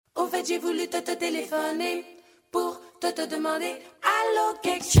fait, j'ai voulu te téléphoner pour te demander allô,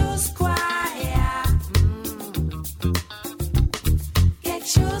 quelque chose quoi, yeah. Quelque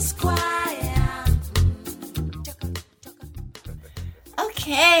chose quoi, yeah.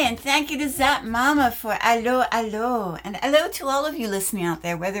 Okay, and thank you to Zap Mama for Allo Allo. And hello to all of you listening out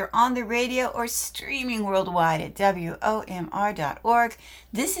there, whether on the radio or streaming worldwide at WOMR.org.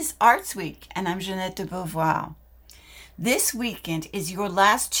 This is Arts Week, and I'm Jeanette de Beauvoir. This weekend is your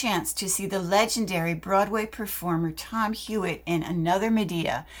last chance to see the legendary Broadway performer Tom Hewitt in Another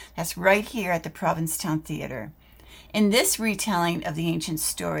Medea. That's right here at the Provincetown Theater. In this retelling of the ancient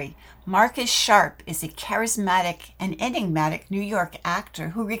story, Marcus Sharp is a charismatic and enigmatic New York actor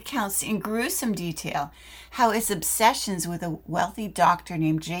who recounts in gruesome detail how his obsessions with a wealthy doctor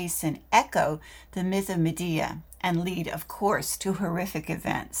named Jason echo the myth of Medea and lead, of course, to horrific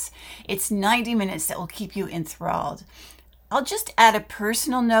events. It's 90 minutes that will keep you enthralled. I'll just add a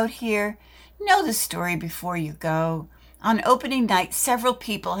personal note here. Know the story before you go. On opening night, several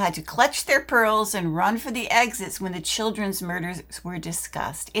people had to clutch their pearls and run for the exits when the children's murders were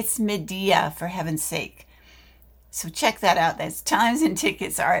discussed. It's Medea, for heaven's sake. So check that out. That's times and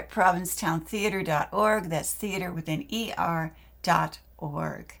tickets are at provincetowntheater.org. That's theater with an ER.org.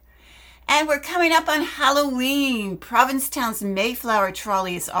 And we're coming up on Halloween. Provincetown's Mayflower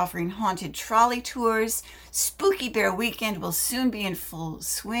Trolley is offering haunted trolley tours. Spooky Bear Weekend will soon be in full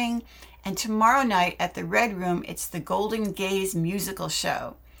swing. And tomorrow night at the Red Room, it's the Golden Gaze musical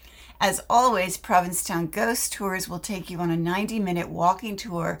show. As always, Provincetown Ghost Tours will take you on a 90-minute walking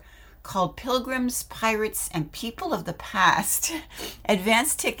tour called Pilgrims, Pirates, and People of the Past.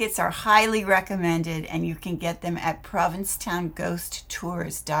 Advance tickets are highly recommended, and you can get them at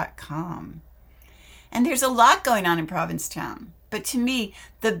provincetownghosttours.com. And there's a lot going on in Provincetown, but to me,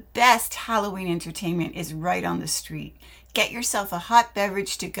 the best Halloween entertainment is right on the street. Get yourself a hot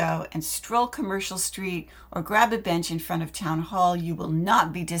beverage to go and stroll Commercial Street or grab a bench in front of Town Hall. You will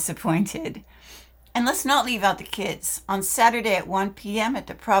not be disappointed. And let's not leave out the kids. On Saturday at 1 p.m. at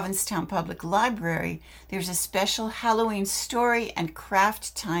the Provincetown Public Library, there's a special Halloween story and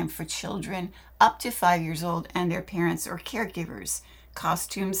craft time for children up to 5 years old and their parents or caregivers.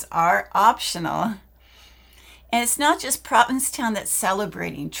 Costumes are optional. And it's not just Provincetown that's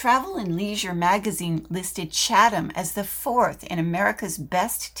celebrating. Travel and Leisure magazine listed Chatham as the 4th in America's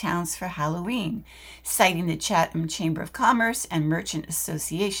best towns for Halloween, citing the Chatham Chamber of Commerce and Merchant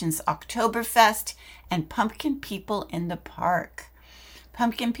Association's Oktoberfest and Pumpkin People in the Park.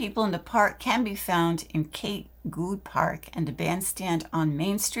 Pumpkin People in the Park can be found in Kate Good Park and the bandstand on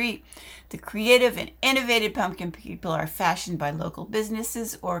Main Street. The creative and innovative pumpkin people are fashioned by local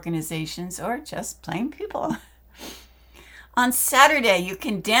businesses, organizations, or just plain people. On Saturday, you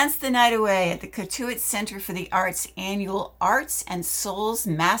can dance the night away at the Cotuit Center for the Arts annual Arts and Souls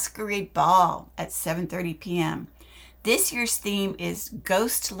Masquerade Ball at 7:30 p.m. This year's theme is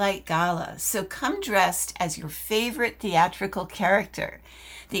Ghost Light Gala, so come dressed as your favorite theatrical character.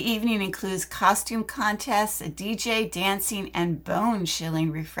 The evening includes costume contests, a DJ, dancing, and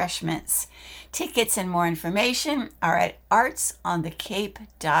bone-chilling refreshments. Tickets and more information are at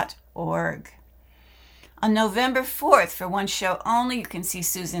artsonthecape.org. On November 4th, for one show only, you can see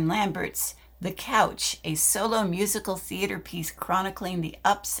Susan Lambert's The Couch, a solo musical theater piece chronicling the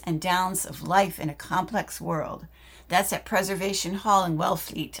ups and downs of life in a complex world. That's at Preservation Hall in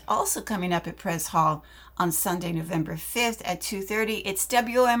Wellfleet. Also coming up at Pres Hall on Sunday, November 5th at 2:30, it's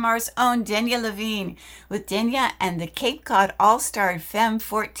WOMR's own Denya Levine with Denya and the Cape Cod All-Star Femme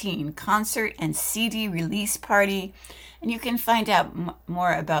 14 concert and CD release party. And you can find out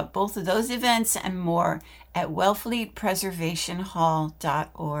more about both of those events and more at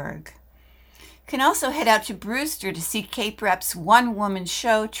wellfleetpreservationhall.org. You can also head out to Brewster to see Cape Rep's one-woman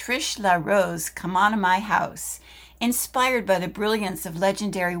show, Trish LaRose, Come On to My House. Inspired by the brilliance of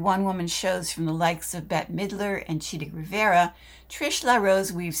legendary one-woman shows from the likes of Bette Midler and Chita Rivera, Trish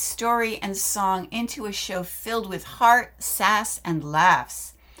LaRose weaves story and song into a show filled with heart, sass, and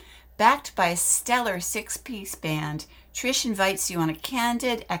laughs. Backed by a stellar six-piece band, Trish invites you on a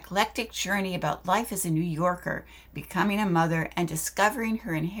candid, eclectic journey about life as a New Yorker, becoming a mother, and discovering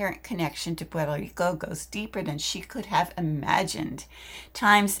her inherent connection to Puerto Rico goes deeper than she could have imagined.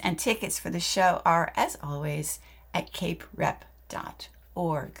 Times and tickets for the show are, as always, at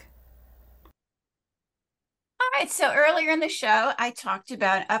caperep.org. All right, so earlier in the show, I talked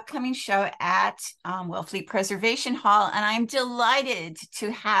about an upcoming show at Wellfleet Preservation Hall, and I'm delighted to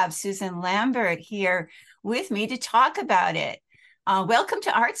have Susan Lambert here with me to talk about it. Welcome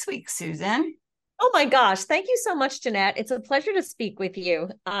to Arts Week, Susan. Oh my gosh, thank you so much, Jeanette. It's a pleasure to speak with you.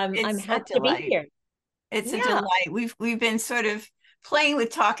 I'm happy to be here. It's a delight. We've been sort of playing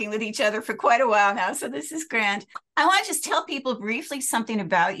with talking with each other for quite a while now, so this is grand. I want to just tell people briefly something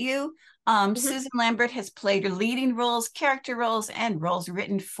about you. Susan Lambert has played leading roles, character roles, and roles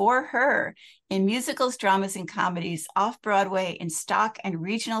written for her in musicals, dramas, and comedies off-Broadway, in stock and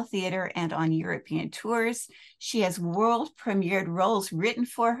regional theater, and on European tours. She has world premiered roles written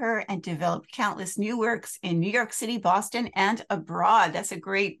for her and developed countless new works in New York City, Boston, and abroad. That's a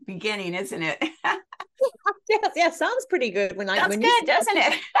great beginning, isn't it? Yeah, sounds pretty good. Sounds good, doesn't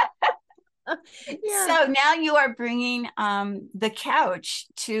it? Yeah. So now you are bringing the couch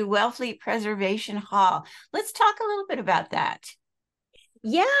to Wellfleet Preservation Hall. Let's talk a little bit about that.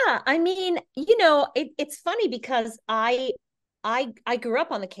 Yeah, I mean, it's funny because I grew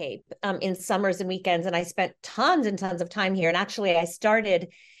up on the Cape in summers and weekends, and I spent tons and tons of time here. And actually, I started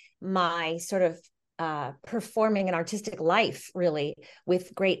my sort of performing and artistic life really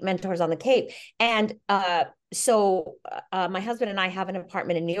with great mentors on the Cape. And so my husband and I have an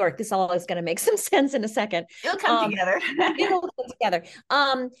apartment in New York. This all is going to make some sense in a second. It'll come together. It'll come together.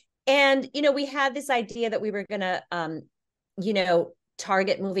 And we had this idea that we were going to,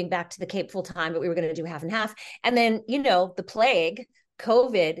 target moving back to the Cape full time, but we were going to do half and half. And then, the plague,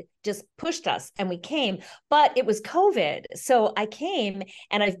 COVID, just pushed us and we came, but it was COVID. So I came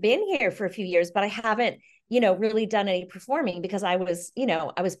and I've been here for a few years, but I haven't, really done any performing because I was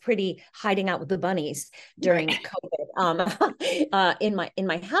pretty hiding out with the bunnies during COVID in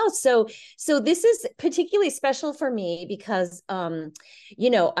my house. So this is particularly special for me because,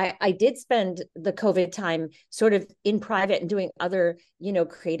 I did spend the COVID time sort of in private and doing other,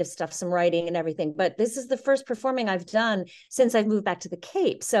 creative stuff, some writing and everything. But this is the first performing I've done since I've moved back to the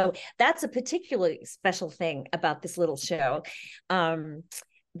Cape. So that's a particularly special thing about this little show.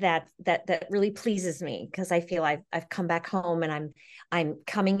 That really pleases me because I feel I've come back home and I'm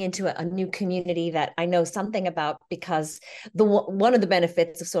coming into a new community that I know something about because one of the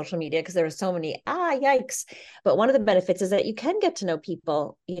benefits of social media, because there are so many, yikes, but one of the benefits is that you can get to know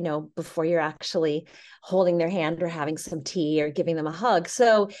people, before you're actually holding their hand or having some tea or giving them a hug.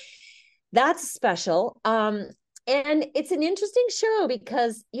 So that's special. And it's an interesting show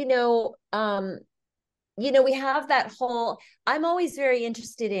because, we have that whole, I'm always very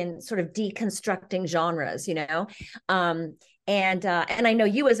interested in sort of deconstructing genres, and I know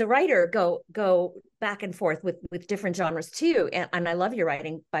you as a writer go back and forth with different genres too. And I love your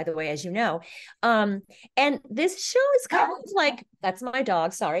writing, by the way, as you know. And this show is kind of like, that's my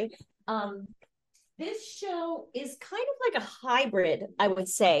dog, sorry. This show is kind of like a hybrid, I would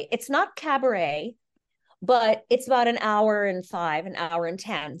say. It's not cabaret, but it's about an hour and 5, an hour and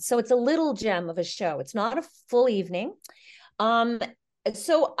 10. So it's a little gem of a show. It's not a full evening.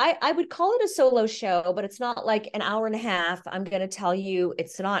 So I would call it a solo show, but it's not like an hour and a half. I'm going to tell you,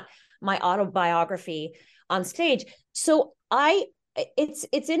 it's not my autobiography on stage. So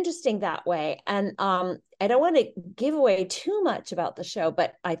it's interesting that way. And I don't want to give away too much about the show,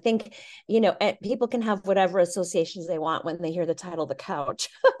 but I think, people can have whatever associations they want when they hear the title, The Couch.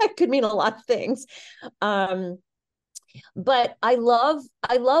 It could mean a lot of things. But I love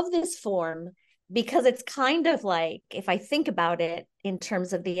this form because it's kind of like, if I think about it in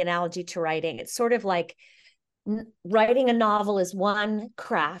terms of the analogy to writing, it's sort of like writing a novel is one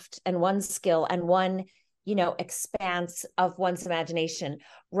craft and one skill and one expanse of one's imagination.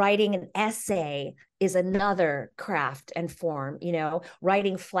 Writing an essay is another craft and form,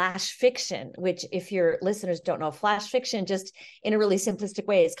 writing flash fiction, which if your listeners don't know, flash fiction, just in a really simplistic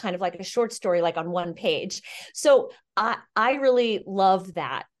way, is kind of like a short story, like on one page. So I really love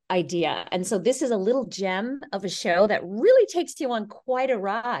that idea. And so this is a little gem of a show that really takes you on quite a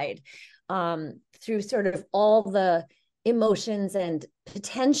ride through sort of all the emotions and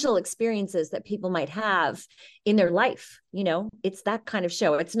potential experiences that people might have in their life. It's that kind of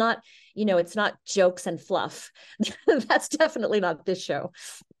show. It's not, it's not jokes and fluff. That's definitely not this show.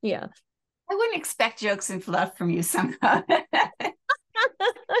 Yeah. I wouldn't expect jokes and fluff from you somehow.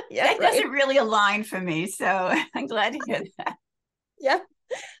 Yeah, that doesn't really align for me. So I'm glad to hear that. Yeah.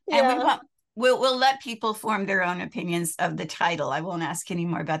 And we'll let people form their own opinions of the title. I won't ask any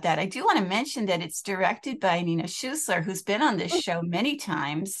more about that. I do want to mention that it's directed by Nina Schuessler, who's been on this show many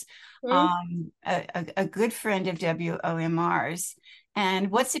times, a good friend of WOMR's. And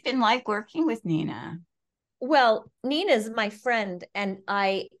what's it been like working with Nina? Well, Nina's my friend, and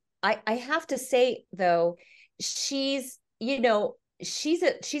I have to say though, she's she's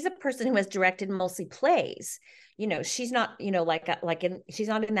a person who has directed mostly plays. She's not, she's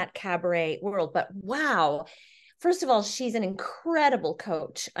not in that cabaret world, but wow. First of all, she's an incredible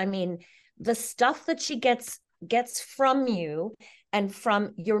coach. I mean, the stuff that she gets from you and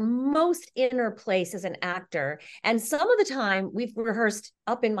from your most inner place as an actor. And some of the time we've rehearsed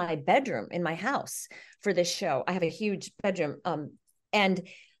up in my bedroom in my house for this show. I have a huge bedroom. And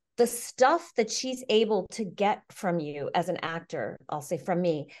the stuff that she's able to get from you as an actor, I'll say from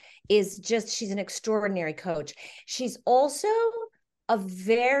me, is just, she's an extraordinary coach. She's also a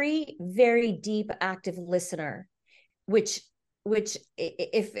very, very deep, active listener, which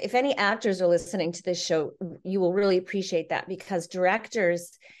if any actors are listening to this show, you will really appreciate that, because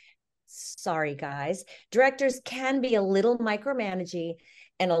directors, sorry guys, directors can be a little micromanaging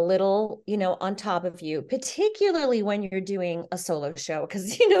and a little, on top of you, particularly when you're doing a solo show,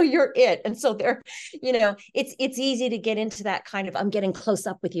 because you're it. And so they're, it's easy to get into that kind of, I'm getting close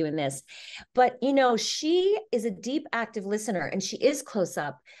up with you in this. But she is a deep, active listener, and she is close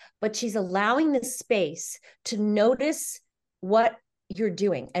up, but she's allowing the space to notice what you're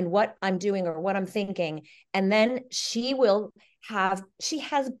doing and what I'm doing or what I'm thinking. And then she has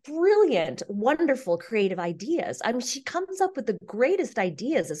brilliant, wonderful, creative ideas. I mean, she comes up with the greatest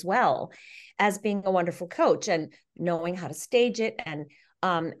ideas, as well as being a wonderful coach and knowing how to stage it.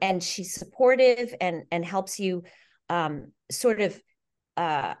 And she's supportive and helps you sort of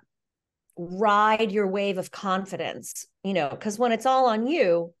ride your wave of confidence, because when it's all on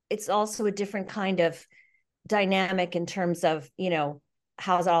you, it's also a different kind of dynamic in terms of,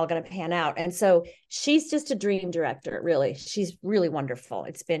 how's it all going to pan out. And so she's just a dream director, really. She's really wonderful.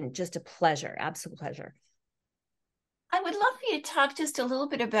 It's been just a pleasure, absolute pleasure. I would love for you to talk just a little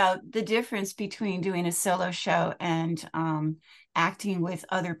bit about the difference between doing a solo show and acting with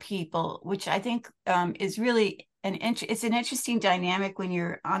other people, which I think is really it's an interesting dynamic when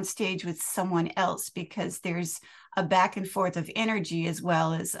you're on stage with someone else, because there's a back and forth of energy as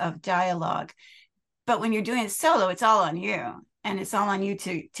well as of dialogue. But when you're doing a solo, it's all on you, and it's all on you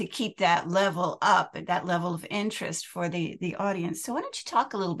to keep that level up, that level of interest for the audience. So why don't you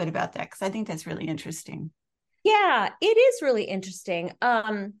talk a little bit about that? Because I think that's really interesting. Yeah, it is really interesting.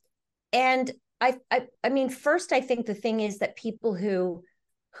 And I mean, first, I think the thing is that people who,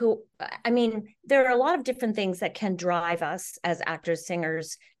 I mean, there are a lot of different things that can drive us as actors,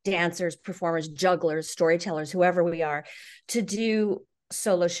 singers, dancers, performers, jugglers, storytellers, whoever we are, to do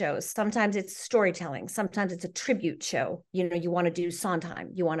solo shows. Sometimes it's storytelling. Sometimes it's a tribute show. You want to do Sondheim.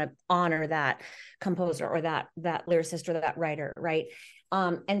 You want to honor that composer or that lyricist or that writer, right?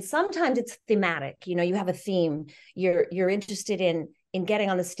 And sometimes it's thematic. You have a theme. You're interested in getting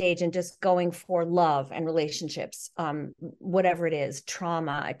on the stage and just going for love and relationships, whatever it is,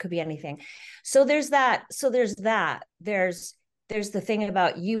 trauma. It could be anything. So there's that. There's the thing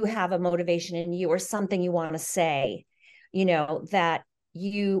about, you have a motivation in you or something you want to say, that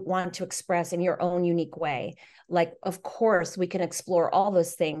you want to express in your own unique way. Like, of course, we can explore all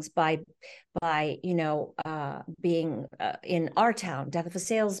those things by being in Our Town, Death of a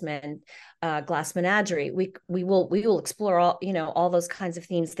Salesman, Glass Menagerie. We will explore all those kinds of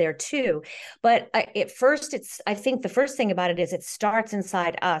themes there too. But I think the first thing about it is it starts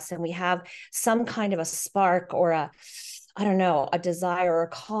inside us, and we have some kind of a spark or a desire or a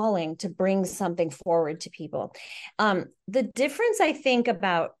calling to bring something forward to people. The difference, I think,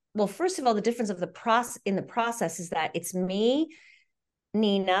 first of all, the difference of in the process is that it's me,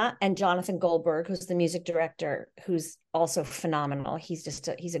 Nina, and Jonathan Goldberg, who's the music director, who's also phenomenal. He's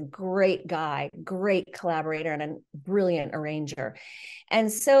a great guy, great collaborator, and a brilliant arranger. And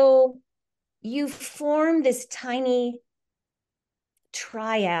so you form this tiny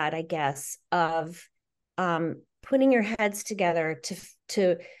triad, I guess, of putting your heads together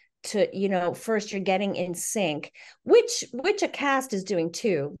to first you're getting in sync, which a cast is doing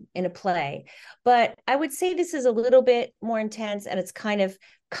too in a play. But I would say this is a little bit more intense, and it's kind of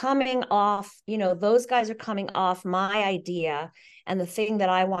coming off, those guys are coming off my idea and the thing that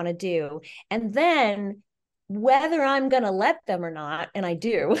I want to do. And then whether I'm going to let them or not, and I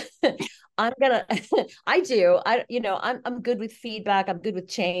do, I'm good with feedback. I'm good with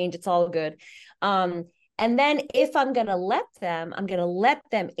change. It's all good. And then if I'm going to let them, I'm going to let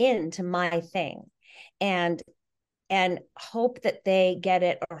them into my thing and hope that they get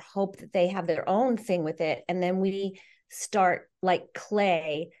it, or hope that they have their own thing with it. And then we start like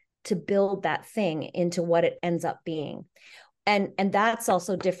clay to build that thing into what it ends up being. And that's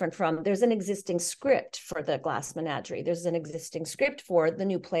also different from, there's an existing script for the Glass Menagerie. There's an existing script for the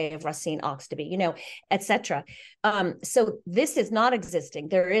new play of Racine Oxtoby, etc. So this is not existing.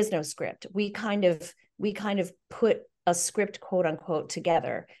 There is no script. We kind of put a script, quote unquote,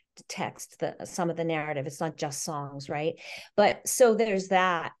 together to text some of the narrative. It's not just songs, right? But so there's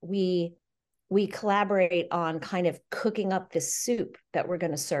that. We collaborate on kind of cooking up this soup that we're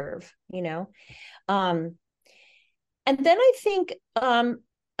going to serve, And then I think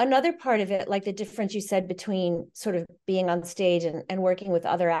another part of it, like the difference you said between sort of being on stage and working with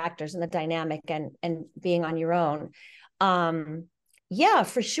other actors and the dynamic and being on your own. Yeah,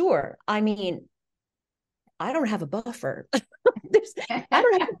 for sure. I mean, I don't have a buffer. I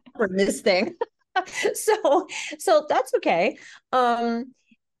don't have a buffer in this thing. so that's okay.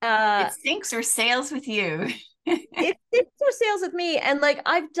 It sinks or sails with you. It's for sales with me. And like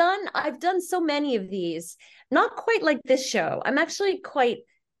I've done so many of these, not quite like this show. I'm actually quite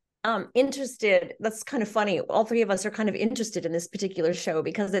interested. That's kind of funny. All three of us are kind of interested in this particular show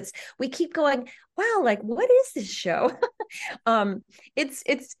because we keep going, wow, like what is this show?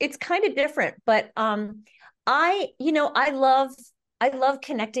 It's kind of different, but I love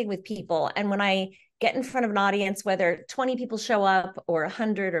connecting with people. And when I get in front of an audience, whether 20 people show up or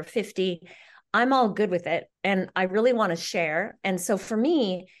 100 or 50, I'm all good with it. And I really want to share. And so for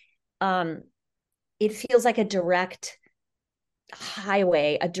me, um, it feels like a direct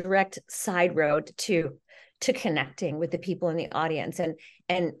highway, a direct side road to connecting with the people in the audience.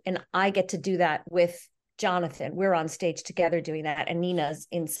 And I get to do that with Jonathan. We're on stage together doing that. And Nina's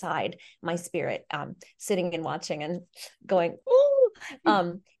inside my spirit, sitting and watching and going, ooh.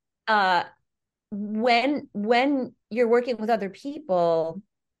 Uh, when you're working with other people,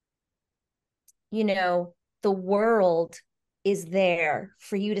 the world is there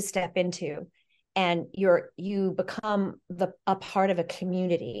for you to step into, and you become a part of a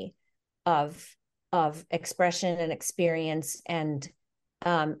community of expression and experience and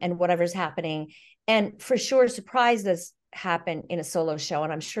whatever's happening. And for sure surprises happen in a solo show,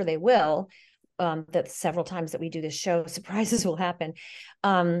 and I'm sure they will. That several times that we do this show, surprises will happen.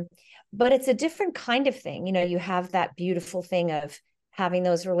 But it's a different kind of thing. You have that beautiful thing of having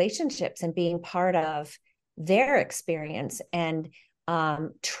those relationships and being part of their experience and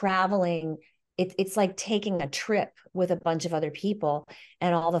traveling. It's like taking a trip with a bunch of other people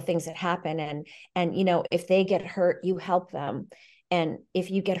and all the things that happen. And if they get hurt, you help them. And if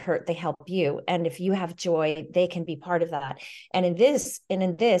you get hurt, they help you. And if you have joy, they can be part of that. And in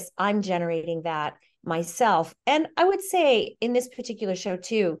this, I'm generating that myself. And I would say in this particular show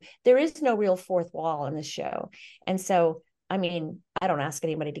too, there is no real fourth wall in this show. And so, I mean, I don't ask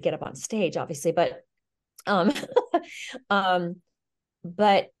anybody to get up on stage, obviously, but um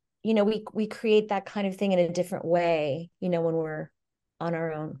but we create that kind of thing in a different way, when we're on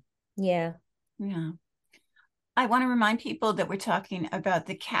our own. Yeah. Yeah. I want to remind people that we're talking about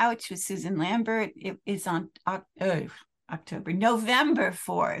The Couch with Susan Lambert. It is on November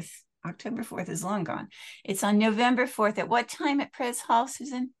 4th. October 4th is long gone. It's on November 4th. At what time at Press Hall,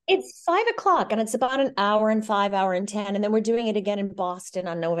 Susan? It's 5 o'clock, and it's about an hour and 5 hour and 10. And then we're doing it again in Boston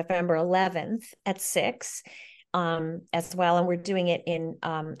on November 11th at 6 as well. And we're doing it in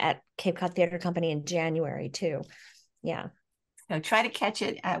at Cape Cod Theater Company in January too. Yeah. So try to catch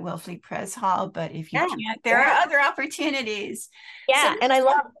it at Wellfleet Press Hall, but if you can't, there are other opportunities. Yeah, so and I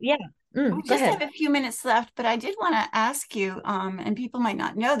love, we just have a few minutes left, but I did want to ask you, and people might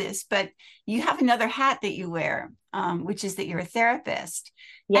not know this, but you have another hat that you wear, which is that you're a therapist.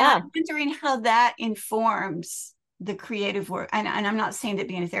 Yeah. And I'm wondering how that informs the creative work. And I'm not saying that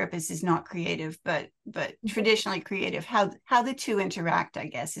being a therapist is not creative, but traditionally creative, how the two interact, I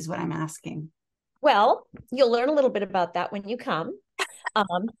guess, is what I'm asking. Well, you'll learn a little bit about that when you come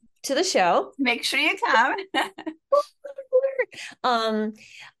to the show. Make sure you come.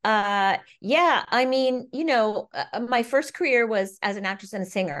 Yeah, I mean, my first career was as an actress and a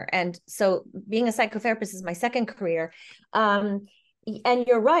singer. And so being a psychotherapist is my second career. And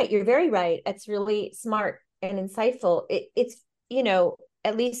you're right. You're very right. It's really smart and insightful. It's,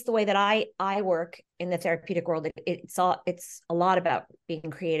 at least the way that I work in the therapeutic world, it's a lot about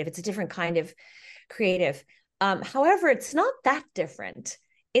being creative. It's a different kind of creative. However, it's not that different.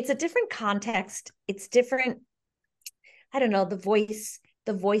 It's a different context. It's different. I don't know, the voice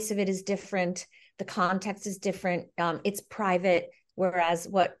of it is different. The context is different. It's private, whereas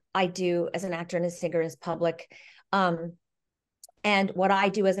what I do as an actor and a singer is public. And what I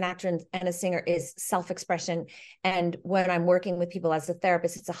do as an actor and a singer is self-expression. And when I'm working with people as a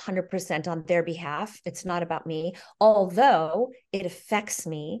therapist, it's 100% on their behalf. It's not about me, although it affects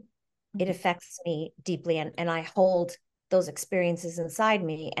me. It affects me deeply. And I hold those experiences inside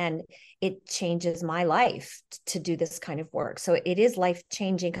me, and it changes my life to do this kind of work. So it is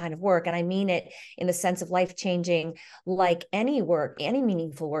life-changing kind of work. And I mean it in the sense of life-changing, like any work, any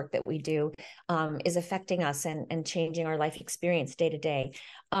meaningful work that we do is affecting us and changing our life experience day to day.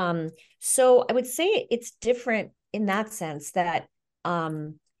 So I would say it's different in that sense that,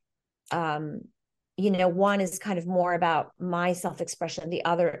 one is kind of more about my self-expression, the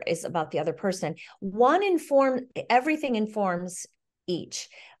other is about the other person. Everything informs each.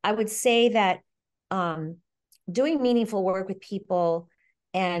 I would say that doing meaningful work with people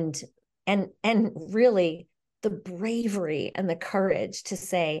and really the bravery and the courage to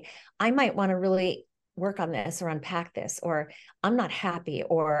say, I might want to really work on this or unpack this, or I'm not happy,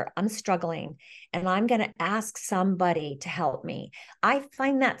 or I'm struggling, and I'm going to ask somebody to help me. I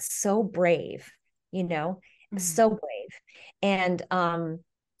find that so brave, so brave. And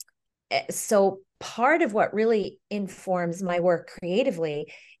so part of what really informs my work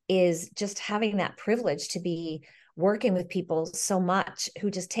creatively is just having that privilege to be working with people so much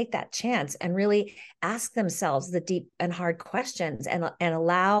who just take that chance and really ask themselves the deep and hard questions and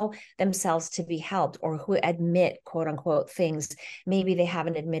allow themselves to be helped, or who admit, quote unquote, things maybe they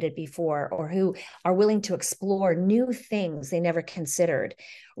haven't admitted before, or who are willing to explore new things they never considered.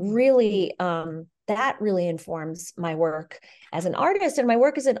 Really, that really informs my work as an artist. And my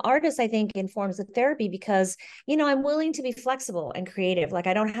work as an artist, I think, informs the therapy because, I'm willing to be flexible and creative. Like,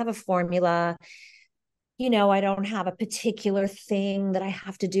 I don't have a formula. I don't have a particular thing that I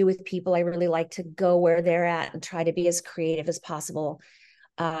have to do with people. I really like to go where they're at and try to be as creative as possible.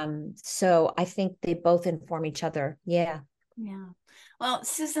 So I think they both inform each other. Yeah. Yeah. Well,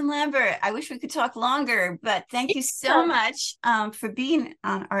 Susan Lambert, I wish we could talk longer, but thank you so much for being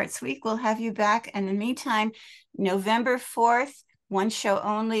on Arts Week. We'll have you back. And in the meantime, November 4th, one show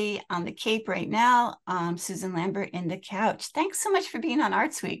only on the Cape right now. Susan Lambert in the Couch. Thanks so much for being on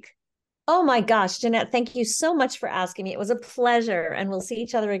Arts Week. Oh my gosh, Jeanette, thank you so much for asking me. It was a pleasure, and we'll see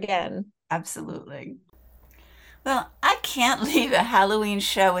each other again. Absolutely. Well, I can't leave a Halloween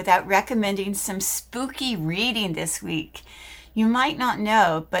show without recommending some spooky reading this week. You might not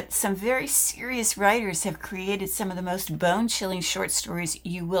know, but some very serious writers have created some of the most bone-chilling short stories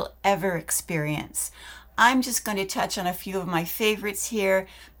you will ever experience. I'm just going to touch on a few of my favorites here.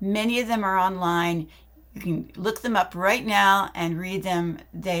 Many of them are online. You can look them up right now and read them.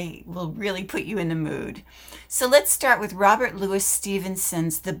 They will really put you in the mood. So let's start with Robert Louis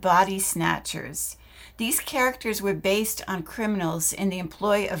Stevenson's The Body Snatchers. These characters were based on criminals in the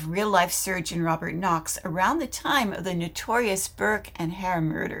employ of real-life surgeon Robert Knox around the time of the notorious Burke and Hare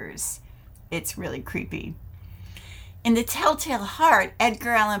murders. It's really creepy. In The Telltale Heart,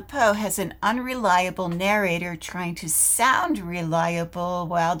 Edgar Allan Poe has an unreliable narrator trying to sound reliable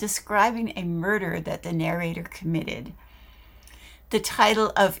while describing a murder that the narrator committed. The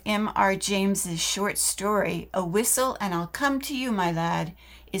title of M.R. James's short story, A Whistle and I'll Come to You, My Lad,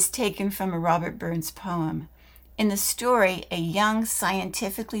 is taken from a Robert Burns poem. In the story, a young,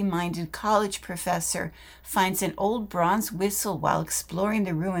 scientifically minded college professor finds an old bronze whistle while exploring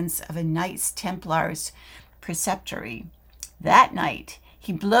the ruins of a Knights Templars preceptory. That night,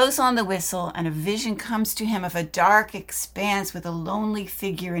 he blows on the whistle and a vision comes to him of a dark expanse with a lonely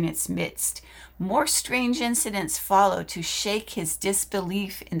figure in its midst. More strange incidents follow to shake his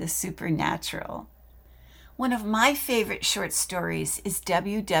disbelief in the supernatural. One of my favorite short stories is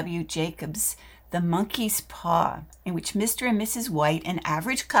W.W. Jacobs' The Monkey's Paw, in which Mr. and Mrs. White, an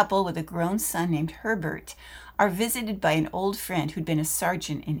average couple with a grown son named Herbert, are visited by an old friend who'd been a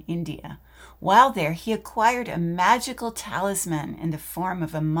sergeant in India. While there, he acquired a magical talisman in the form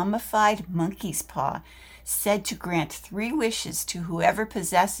of a mummified monkey's paw, said to grant 3 wishes to whoever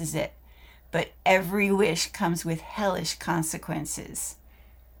possesses it, but every wish comes with hellish consequences.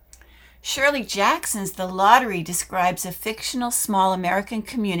 Shirley Jackson's The Lottery describes a fictional small American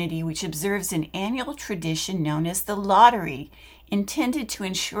community which observes an annual tradition known as the Lottery, intended to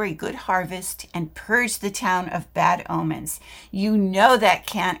ensure a good harvest and purge the town of bad omens. You know that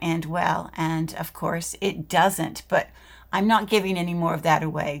can't end well, and of course it doesn't, but I'm not giving any more of that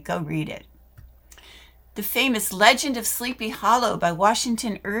away. Go read it. The famous Legend of Sleepy Hollow by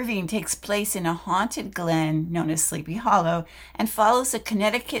Washington Irving takes place in a haunted glen known as Sleepy Hollow and follows a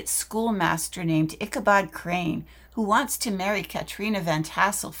Connecticut schoolmaster named Ichabod Crane who wants to marry Katrina Van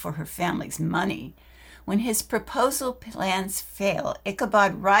Tassel for her family's money. When his proposal plans fail,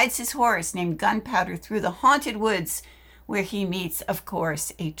 Ichabod rides his horse named Gunpowder through the haunted woods where he meets, of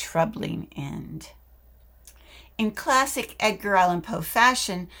course, a troubling end. In classic Edgar Allan Poe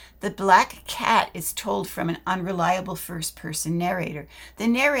fashion, The Black Cat is told from an unreliable first-person narrator. The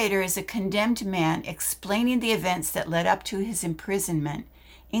narrator is a condemned man explaining the events that led up to his imprisonment,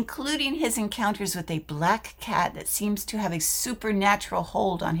 including his encounters with a black cat that seems to have a supernatural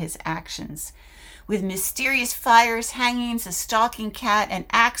hold on his actions. With mysterious fires, hangings, a stalking cat, an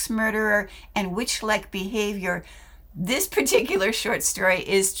axe murderer, and witch-like behavior, this particular short story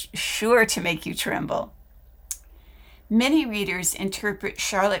is sure to make you tremble. Many readers interpret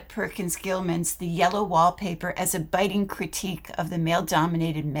Charlotte Perkins Gilman's The Yellow Wallpaper as a biting critique of the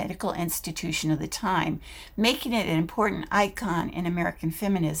male-dominated medical institution of the time, making it an important icon in American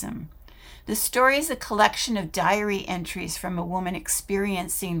feminism. The story is a collection of diary entries from a woman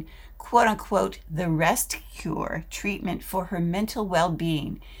experiencing, quote-unquote, the rest cure treatment for her mental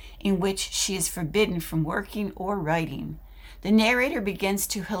well-being, in which she is forbidden from working or writing. The narrator begins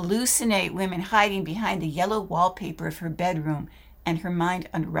to hallucinate women hiding behind the yellow wallpaper of her bedroom, and her mind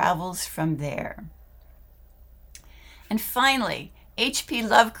unravels from there. And finally, H.P.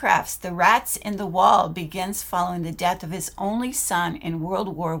 Lovecraft's The Rats in the Wall begins following the death of his only son in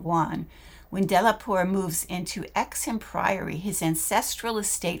World War I, when Delacour moves into Exham Priory, his ancestral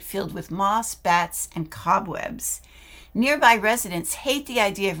estate filled with moss, bats, and cobwebs. Nearby residents hate the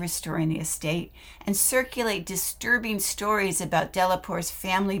idea of restoring the estate and circulate disturbing stories about Delacour's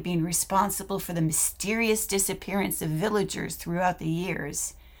family being responsible for the mysterious disappearance of villagers throughout the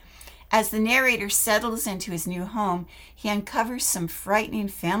years. As the narrator settles into his new home, he uncovers some frightening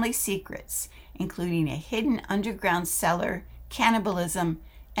family secrets, including a hidden underground cellar, cannibalism,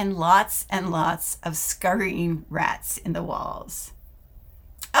 and lots of scurrying rats in the walls.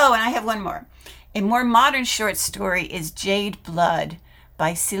 Oh, and I have one more. A more modern short story is Jade Blood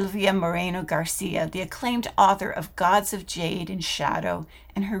by Silvia Moreno Garcia, the acclaimed author of Gods of Jade and Shadow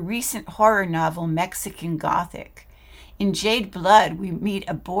and her recent horror novel Mexican Gothic. In Jade Blood, we meet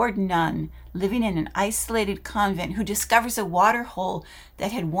a bored nun living in an isolated convent who discovers a water hole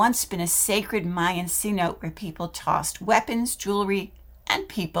that had once been a sacred Mayan cenote where people tossed weapons, jewelry, and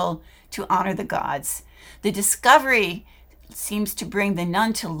people to honor the gods. The discovery seems to bring the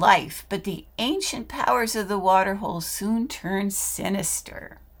nun to life, but the ancient powers of the waterhole soon turn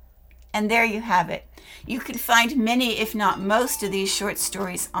sinister. And there you have it. You can find many, if not most, of these short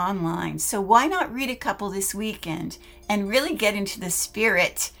stories online. So why not read a couple this weekend and really get into the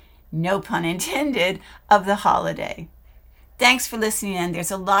spirit, no pun intended, of the holiday? Thanks for listening, and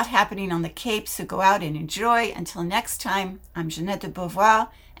there's a lot happening on the Cape, so go out and enjoy. Until next time, I'm Jeanette de Beauvoir,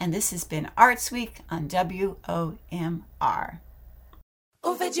 and this has been Arts Week on WOMR.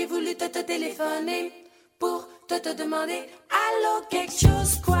 Au fait, j'ai voulu te téléphoner pour te demander allô, quelque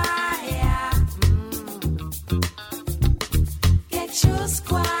chose quoi, yeah. Quelque chose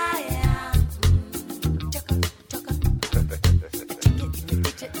quoi, yeah.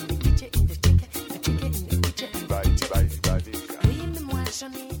 Oui, mais moi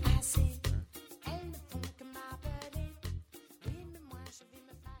j'en ai